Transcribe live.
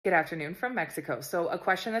Good afternoon from Mexico. So a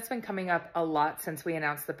question that's been coming up a lot since we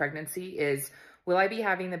announced the pregnancy is, will I be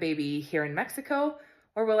having the baby here in Mexico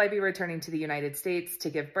or will I be returning to the United States to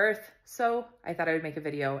give birth? So I thought I would make a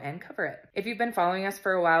video and cover it. If you've been following us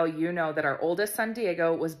for a while, you know that our oldest son,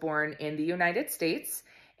 Diego, was born in the United States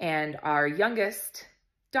and our youngest,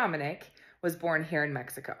 Dominic, was born here in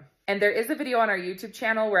Mexico. And there is a video on our YouTube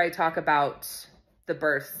channel where I talk about the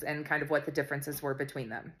births and kind of what the differences were between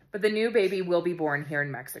them. But the new baby will be born here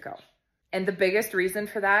in Mexico. And the biggest reason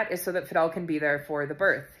for that is so that Fidel can be there for the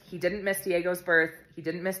birth. He didn't miss Diego's birth. He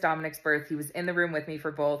didn't miss Dominic's birth. He was in the room with me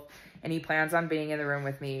for both, and he plans on being in the room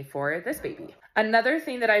with me for this baby. Another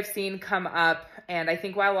thing that I've seen come up, and I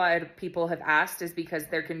think why a lot of people have asked, is because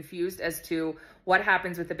they're confused as to what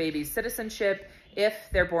happens with the baby's citizenship if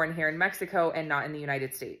they're born here in Mexico and not in the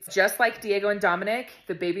United States. Just like Diego and Dominic,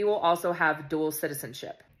 the baby will also have dual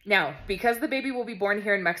citizenship. Now, because the baby will be born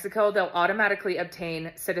here in Mexico, they'll automatically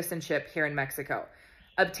obtain citizenship here in Mexico.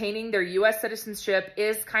 Obtaining their US citizenship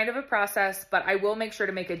is kind of a process, but I will make sure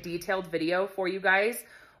to make a detailed video for you guys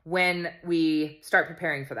when we start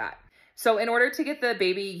preparing for that. So in order to get the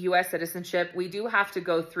baby US citizenship, we do have to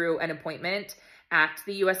go through an appointment at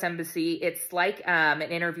the US Embassy. It's like an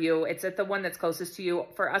interview. It's at the one that's closest to you.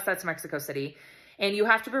 For us, that's Mexico City. And you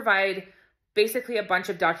have to provide basically a bunch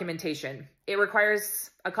of documentation. It requires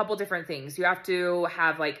a couple different things. You have to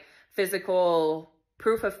have like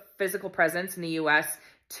proof of physical presence in the US.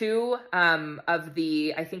 Two of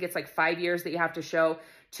the, I think it's like 5 years that you have to show.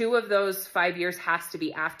 2 of those 5 years has to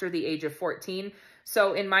be after the age of 14.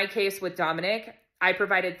 So in my case with Dominic, I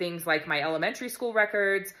provided things like my elementary school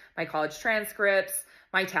records, my college transcripts,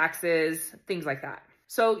 my taxes, things like that.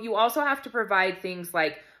 So you also have to provide things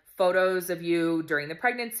like photos of you during the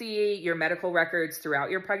pregnancy, your medical records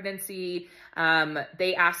throughout your pregnancy.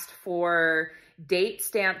 They asked for date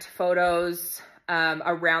stamped photos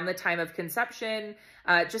around the time of conception,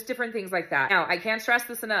 just different things like that. Now, I can't stress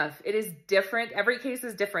this enough. It is different. Every case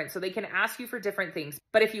is different. So they can ask you for different things.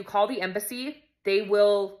 But if you call the embassy, they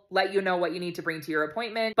will let you know what you need to bring to your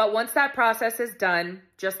appointment. But once that process is done,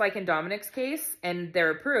 just like in Dominic's case, and they're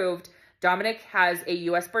approved, Dominic has a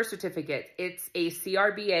US birth certificate. It's a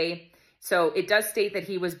CRBA. So it does state that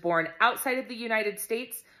he was born outside of the United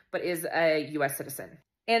States, but is a US citizen.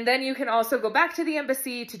 And then you can also go back to the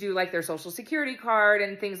embassy to do like their social security card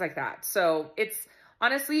and things like that. So it's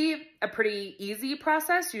honestly a pretty easy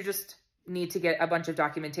process. You just need to get a bunch of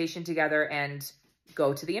documentation together and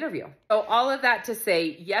go to the interview. So all of that to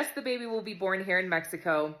say, yes, the baby will be born here in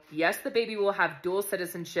Mexico. Yes, the baby will have dual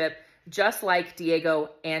citizenship, just like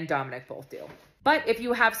Diego and Dominic both do. But if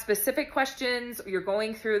you have specific questions, or you're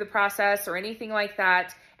going through the process or anything like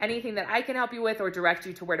that, anything that I can help you with or direct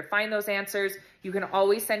you to where to find those answers, you can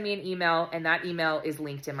always send me an email, and that email is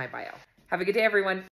linked in my bio. Have a good day, everyone.